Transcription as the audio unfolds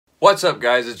What's up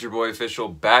guys, it's your boy Official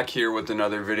back here with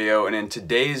another video, and in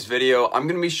today's video I'm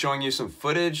going to be showing you some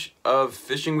footage of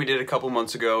fishing we did a couple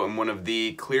months ago in one of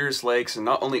the clearest lakes in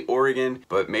not only Oregon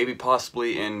but maybe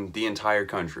possibly in the entire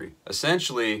country.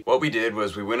 Essentially what we did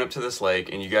was we went up to this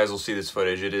lake, and you guys will see this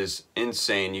footage. It is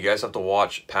insane. You guys have to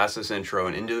watch past this intro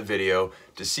and into the video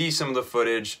to see some of the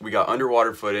footage. We got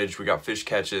underwater footage, we got fish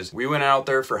catches. We went out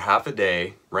there for half a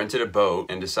day, rented a boat,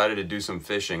 and decided to do some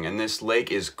fishing. And this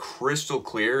lake is crystal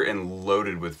clear and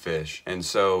loaded with fish. And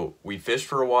so we fished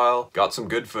for a while, got some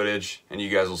good footage, and you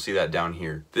guys will see that down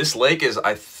here. This lake is,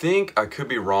 I think, I could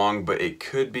be wrong, but it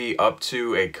could be up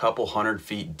to a couple 100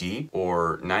 feet deep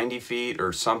or 90 feet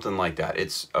or something like that.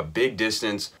 It's a big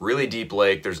distance, really deep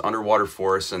lake. There's underwater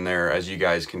forests in there, as you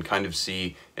guys can kind of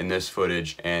see in this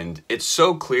footage, and it's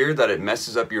so clear that it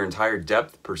messes up your entire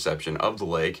depth perception of the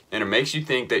lake, and it makes you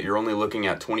think that you're only looking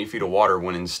at 20 feet of water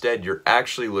when instead you're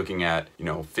actually looking at,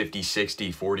 50,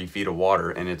 60, 40 feet of water.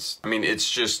 And it's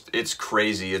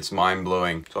crazy, it's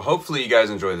mind-blowing. So hopefully you guys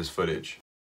enjoy this footage.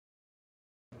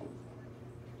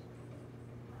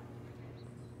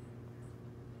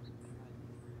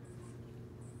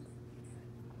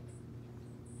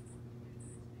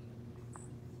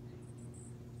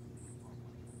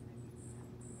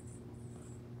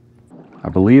 I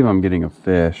believe I'm getting a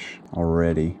fish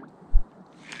already.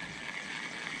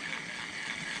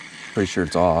 Pretty sure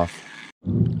it's off.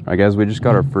 Alright guys, we just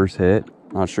got our first hit.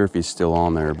 Not sure if he's still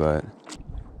on there, but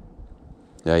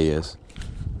yeah, he is.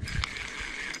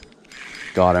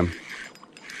 Got him.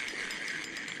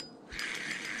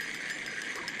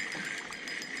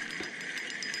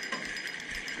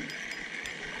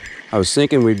 I was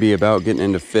thinking we'd be about getting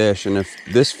into fish, and if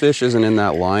this fish isn't in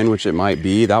that line, which it might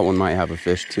be, that one might have a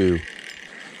fish too.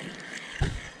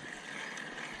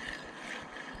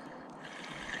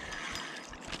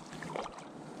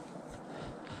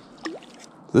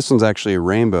 This one's actually a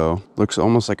rainbow. Looks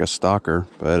almost like a stalker,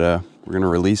 but we're gonna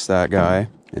release that guy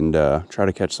and try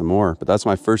to catch some more. But that's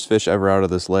my first fish ever out of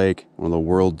this lake, one of the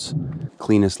world's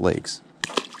cleanest lakes.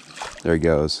 There he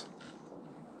goes.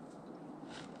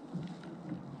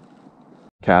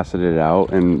 Casted it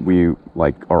out, and we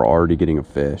are already getting a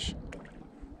fish.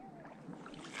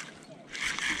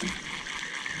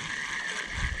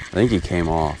 I think he came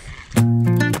off.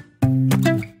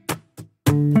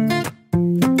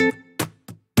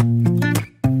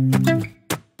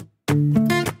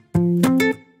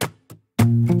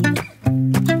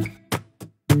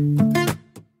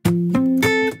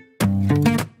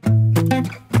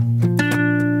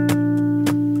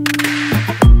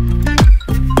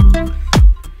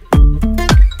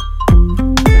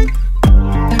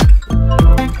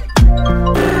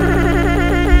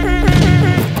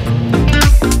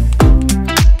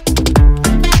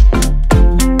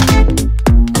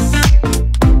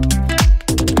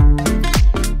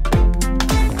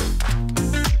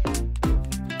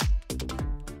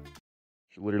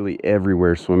 Literally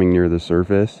everywhere swimming near the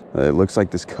surface. It looks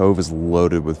like this cove is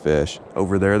loaded with fish.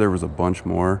 Over there was a bunch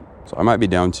more, so I might be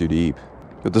down too deep.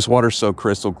 But this water's so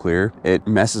crystal clear, it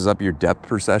messes up your depth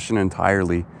perception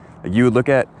entirely. Like, you would look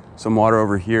at some water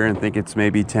over here and think it's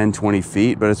maybe 10, 20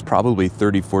 feet, but it's probably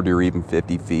 30, 40, or even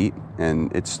 50 feet.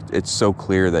 And it's so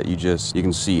clear that you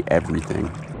can see everything.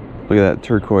 Look at that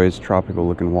turquoise tropical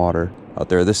looking water out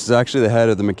there. This is actually the head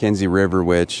of the McKenzie River,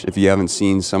 which, if you haven't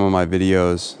seen some of my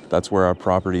videos, that's where our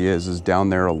property is down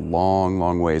there a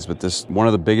long ways. But this, one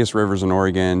of the biggest rivers in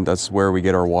Oregon, that's where we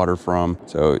get our water from.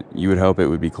 So you would hope it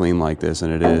would be clean like this,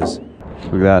 and it is.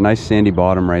 Look at that nice sandy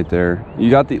bottom right there. You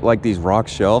got these rock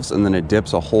shelves, and then it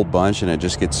dips a whole bunch and it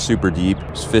just gets super deep.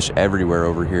 There's fish everywhere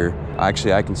over here.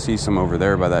 Actually, I can see some over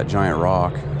there by that giant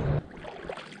rock.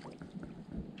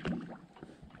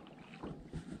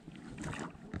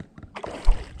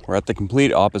 We're at the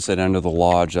complete opposite end of the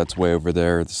lodge. That's way over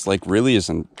there. This lake really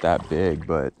isn't that big,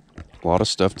 but a lot of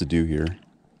stuff to do here.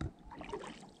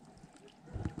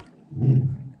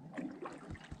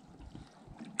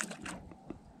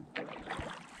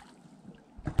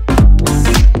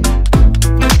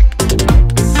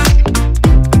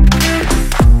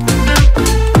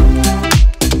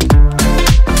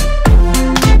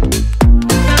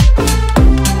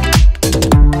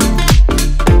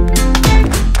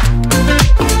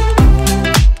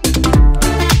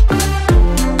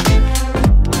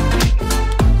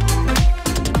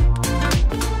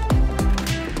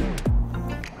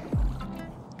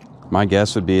 My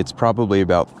guess would be it's probably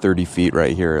about 30 feet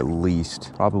right here at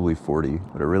least, probably 40,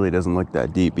 but it really doesn't look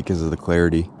that deep because of the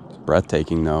clarity. It's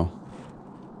breathtaking though.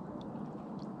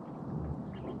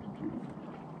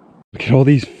 Look at all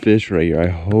these fish right here. I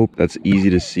hope that's easy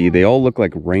to see. They all look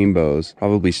like rainbows,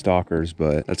 probably stalkers,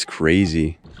 but that's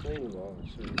crazy.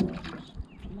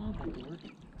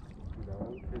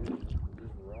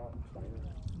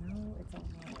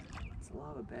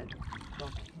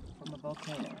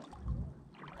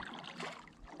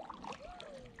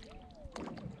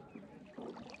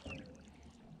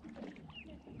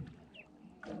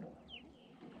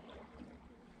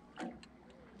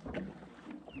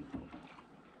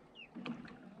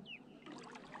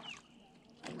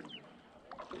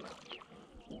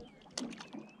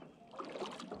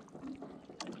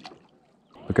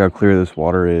 Look how clear this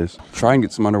water is. Try and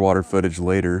get some underwater footage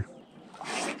later.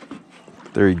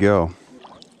 There you go.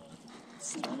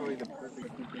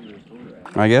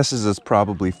 My guess is it's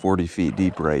probably 40 feet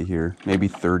deep right here, maybe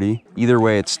 30. Either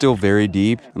way, it's still very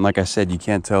deep. And like I said, you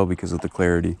can't tell because of the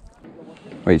clarity.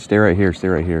 Wait, stay right here, stay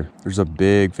right here. There's a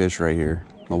big fish right here.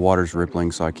 The water's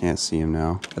rippling, so I can't see him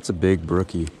now. That's a big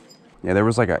brookie. Yeah, there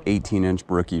was like an 18-inch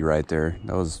brookie right there.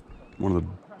 That was one of the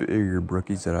bigger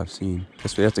brookies that I've seen.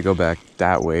 Guess we have to go back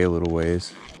that way a little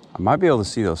ways. I might be able to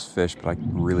see those fish, but I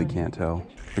really can't tell.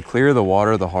 The clearer the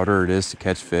water, the harder it is to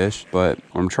catch fish. But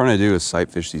what I'm trying to do is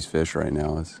sight fish these fish right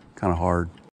now. It's kind of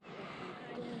hard.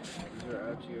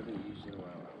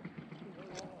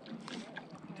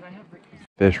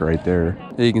 Fish right there.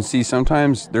 You can see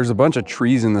sometimes there's a bunch of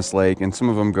trees in this lake, and some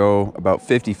of them go about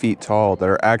 50 feet tall that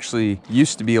are actually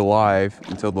used to be alive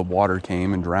until the water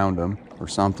came and drowned them or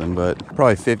something, but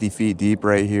probably 50 feet deep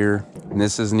right here. And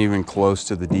this isn't even close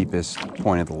to the deepest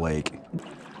point of the lake.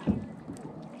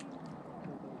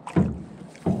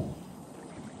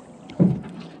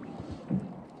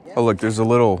 Oh look, there's a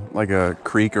little, like a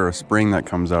creek or a spring that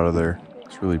comes out of there.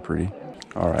 It's really pretty.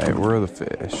 All right, where are the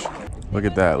fish? Look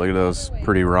at that, look at those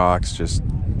pretty rocks just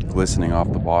glistening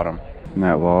off the bottom. And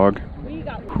that log.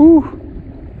 Whew.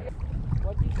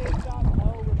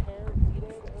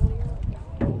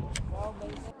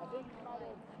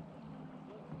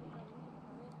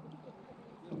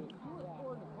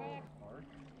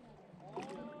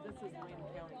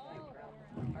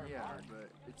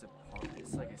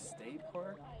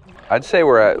 I'd say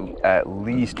we're at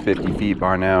least 50 feet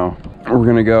by now. We're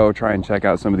gonna go try and check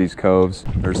out some of these coves.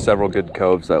 There's several good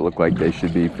coves that look like they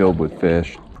should be filled with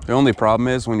fish. The only problem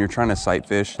is when you're trying to sight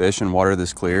fish in water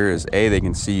this clear is A, they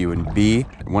can see you, and B,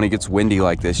 when it gets windy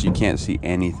like this, you can't see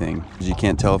anything. You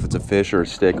can't tell if it's a fish or a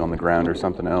stick on the ground or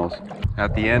something else.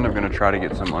 At the end, I'm gonna try to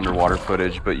get some underwater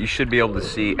footage, but you should be able to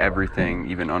see everything,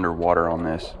 even underwater on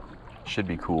this. Should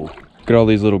be cool. Look at all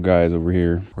these little guys over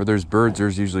here. Where there's birds,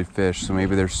 there's usually fish, so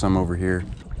maybe there's some over here.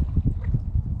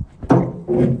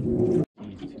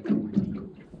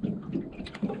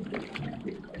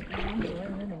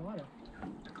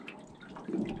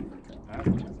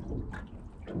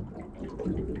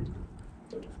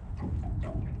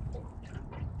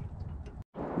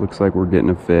 Looks like we're getting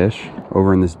a fish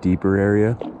over in this deeper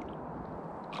area.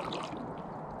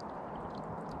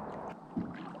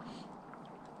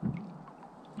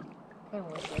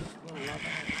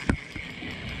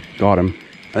 Got him.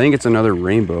 I think it's another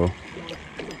rainbow.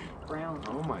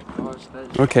 Oh my gosh,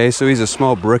 okay, so he's a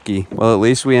small brookie. Well, at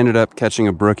least we ended up catching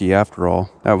a brookie after all.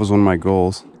 That was one of my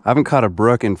goals. I haven't caught a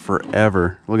brook in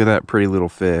forever. Look at that pretty little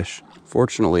fish.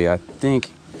 Fortunately, I think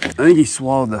he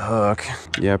swallowed the hook.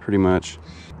 Yeah, pretty much.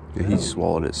 Yeah, he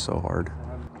swallowed it so hard.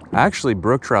 Actually,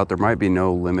 brook trout, there might be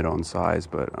no limit on size,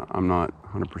 but I'm not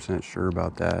 100% sure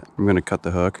about that. I'm gonna cut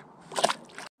the hook.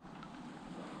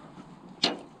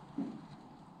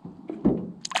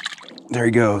 There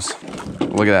he goes.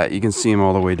 Look at that, you can see him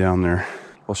all the way down there.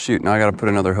 Well shoot, now I gotta put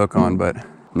another hook on, but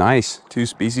nice. 2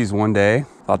 species one day.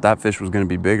 Thought that fish was gonna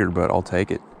be bigger, but I'll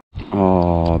take it.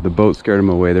 Oh, the boat scared him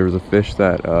away. There was a fish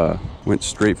that went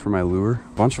straight for my lure.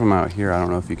 A bunch of them out here, I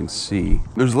don't know if you can see.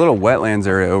 There's a little wetlands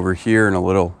area over here and a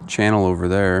little channel over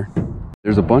there.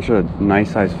 There's a bunch of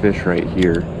nice sized fish right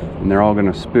here, and they're all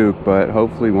gonna spook, but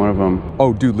hopefully one of them,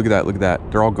 oh dude, look at that, look at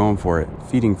that. They're all going for it.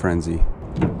 Feeding frenzy.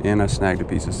 And I snagged a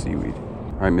piece of seaweed.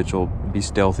 All right, Mitchell, be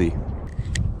stealthy.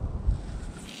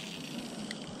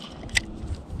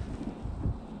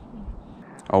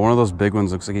 Oh, one of those big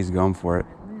ones looks like he's going for it.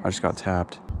 I just got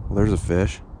tapped. Well, there's a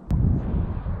fish.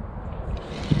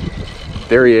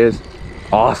 There he is.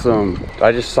 Awesome.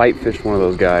 I just sight fished one of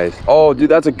those guys. Oh, dude,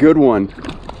 that's a good one.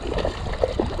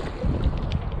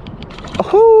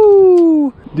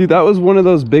 Oh, dude, that was one of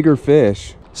those bigger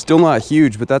fish. Still not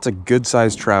huge, but that's a good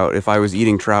sized trout. If I was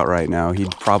eating trout right now,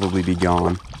 he'd probably be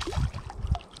gone.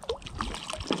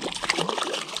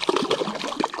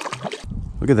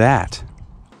 Look at that.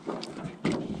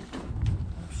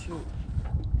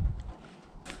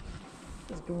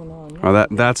 What's going on? Oh,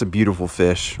 that's a beautiful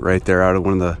fish right there out of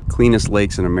one of the cleanest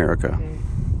lakes in America.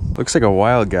 Looks like a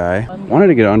wild guy. Wanted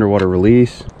to get an underwater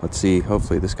release. Let's see,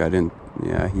 hopefully this guy didn't.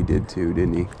 Yeah, he did too,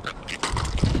 didn't he?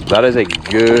 That is a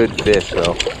good fish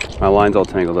though. My line's all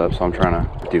tangled up, so I'm trying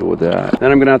to deal with that. Then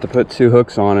I'm gonna have to put 2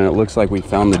 hooks on, and it looks like we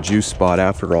found the juice spot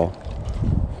after all.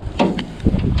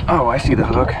 Oh, I see the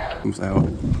hook. Comes out.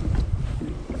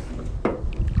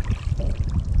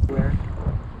 Where?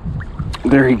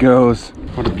 There he goes.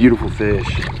 What a beautiful fish.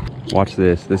 Watch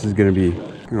this. This is gonna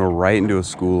go right into a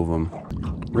school of them.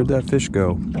 Where'd that fish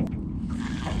go?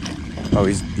 Oh,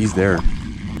 he's there.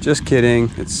 Just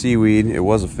kidding, it's seaweed. It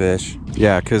was a fish.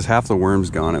 Yeah, because half the worm's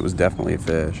gone. It was definitely a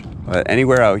fish. But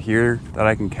anywhere out here that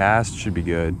I can cast should be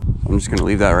good. I'm just gonna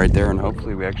leave that right there and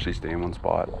hopefully we actually stay in one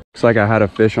spot. Looks like I had a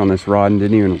fish on this rod and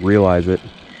didn't even realize it.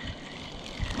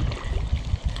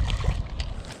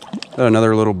 Is that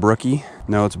another little brookie?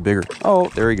 No, it's bigger. Oh,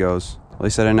 there he goes. At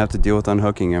least I didn't have to deal with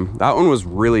unhooking him. That one was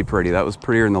really pretty. That was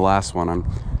prettier than the last one.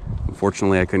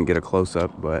 Unfortunately, I couldn't get a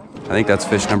close-up, but I think that's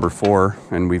fish number 4,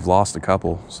 and we've lost a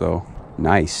couple, so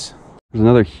nice. There's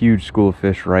another huge school of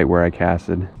fish right where I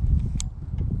casted.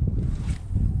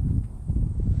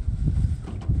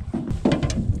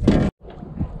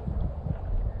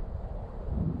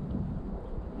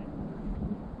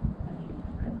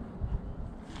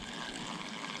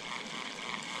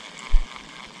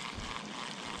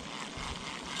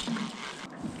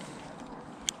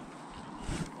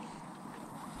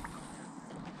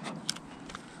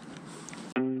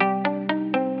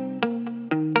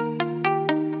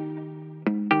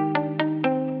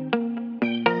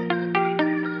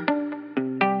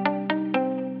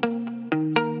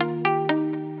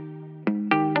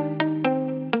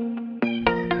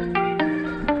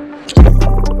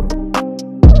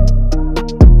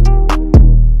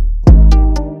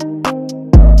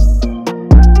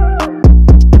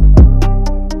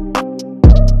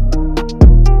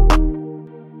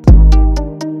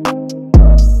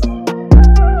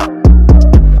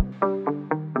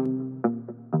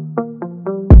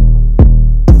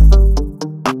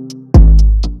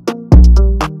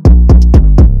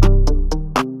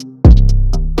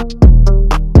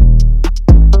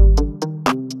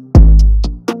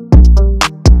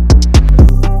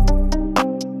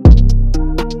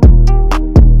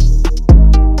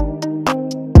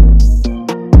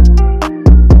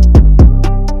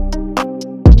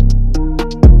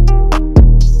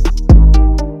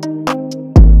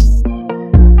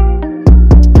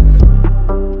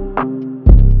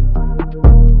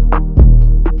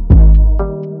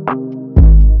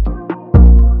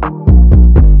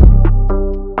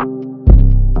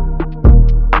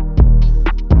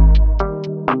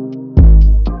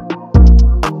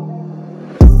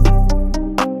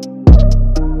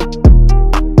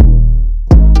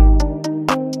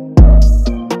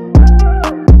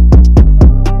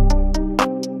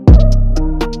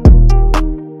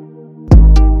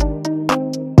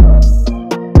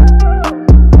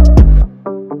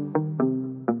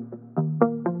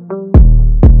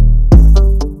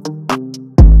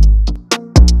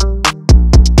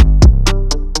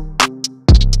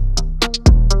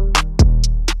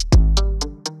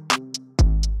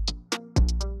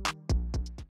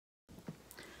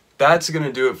 That's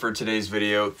gonna do it for today's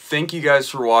video. Thank you guys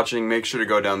for watching. Make sure to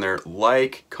go down there,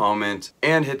 like, comment,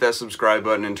 and hit that subscribe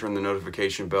button and turn the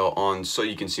notification bell on so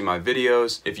you can see my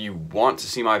videos. If you want to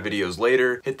see my videos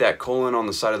later, hit that colon on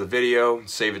the side of the video,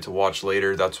 save it to watch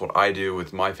later. That's what I do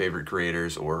with my favorite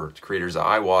creators or creators that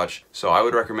I watch. So I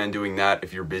would recommend doing that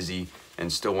if you're busy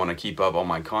and still want to keep up on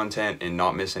my content and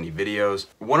not miss any videos.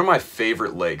 One of my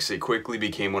favorite lakes, it quickly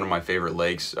became one of my favorite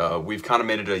lakes. We've kind of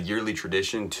made it a yearly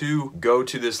tradition to go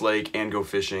to this lake and go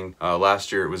fishing.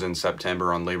 Last year it was in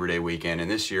September on Labor Day weekend,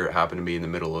 and this year it happened to be in the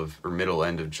middle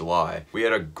end of July. We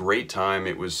had a great time.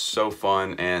 It was so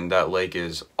fun, and that lake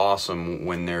is awesome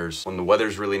when the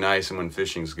weather's really nice and when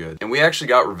fishing's good. And we actually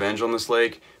got revenge on this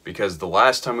lake because the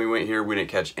last time we went here we didn't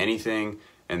catch anything.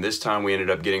 And this time we ended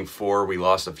up getting 4, we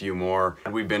lost a few more.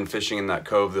 Had we been fishing in that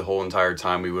cove the whole entire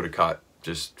time, we would have caught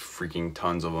just freaking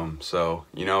tons of them. So,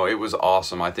 you know, it was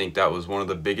awesome. I think that was one of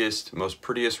the biggest, most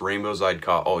prettiest rainbows I'd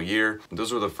caught all year.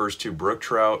 Those were the first 2 brook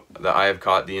trout that I have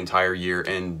caught the entire year,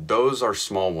 and those are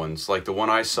small ones. Like the one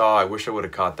I saw, I wish I would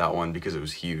have caught that one because it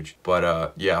was huge.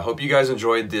 But yeah, I hope you guys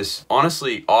enjoyed this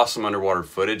honestly awesome underwater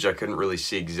footage. I couldn't really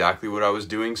see exactly what I was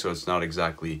doing, so it's not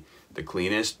exactly the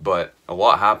cleanest, but a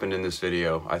lot happened in this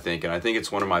video, I think, and I think it's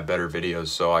one of my better videos,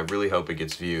 so I really hope it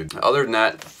gets viewed. Other than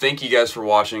that, thank you guys for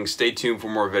watching. Stay tuned for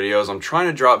more videos. I'm trying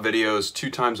to drop videos 2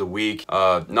 times a week.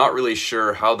 Not really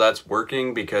sure how that's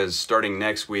working because starting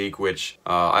next week, which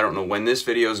I don't know when this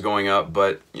video is going up,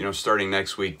 but you know, starting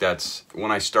next week, that's when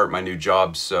I start my new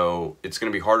job, so it's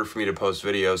gonna be harder for me to post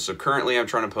videos. So currently I'm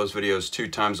trying to post videos 2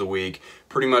 times a week,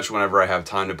 pretty much whenever I have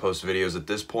time to post videos at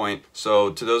this point.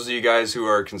 So to those of you guys who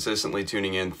are consistently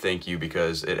tuning in, thank you.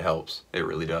 because it helps. It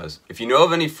really does. If you know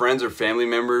of any friends or family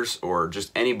members or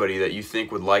just anybody that you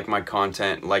think would like my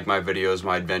content, like my videos,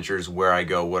 my adventures, where I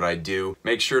go, what I do,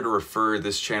 make sure to refer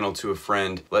this channel to a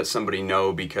friend. Let somebody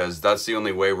know, because that's the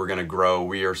only way we're gonna grow.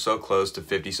 We are so close to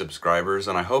 50 subscribers,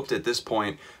 and I hoped at this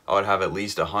point I would have at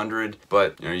least 100,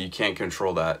 but you know, you can't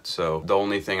control that. So the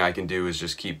only thing I can do is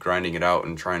just keep grinding it out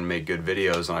and try and make good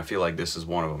videos, and I feel like this is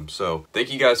one of them. So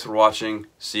thank you guys for watching.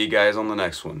 See you guys on the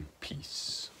next one.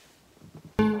 Peace.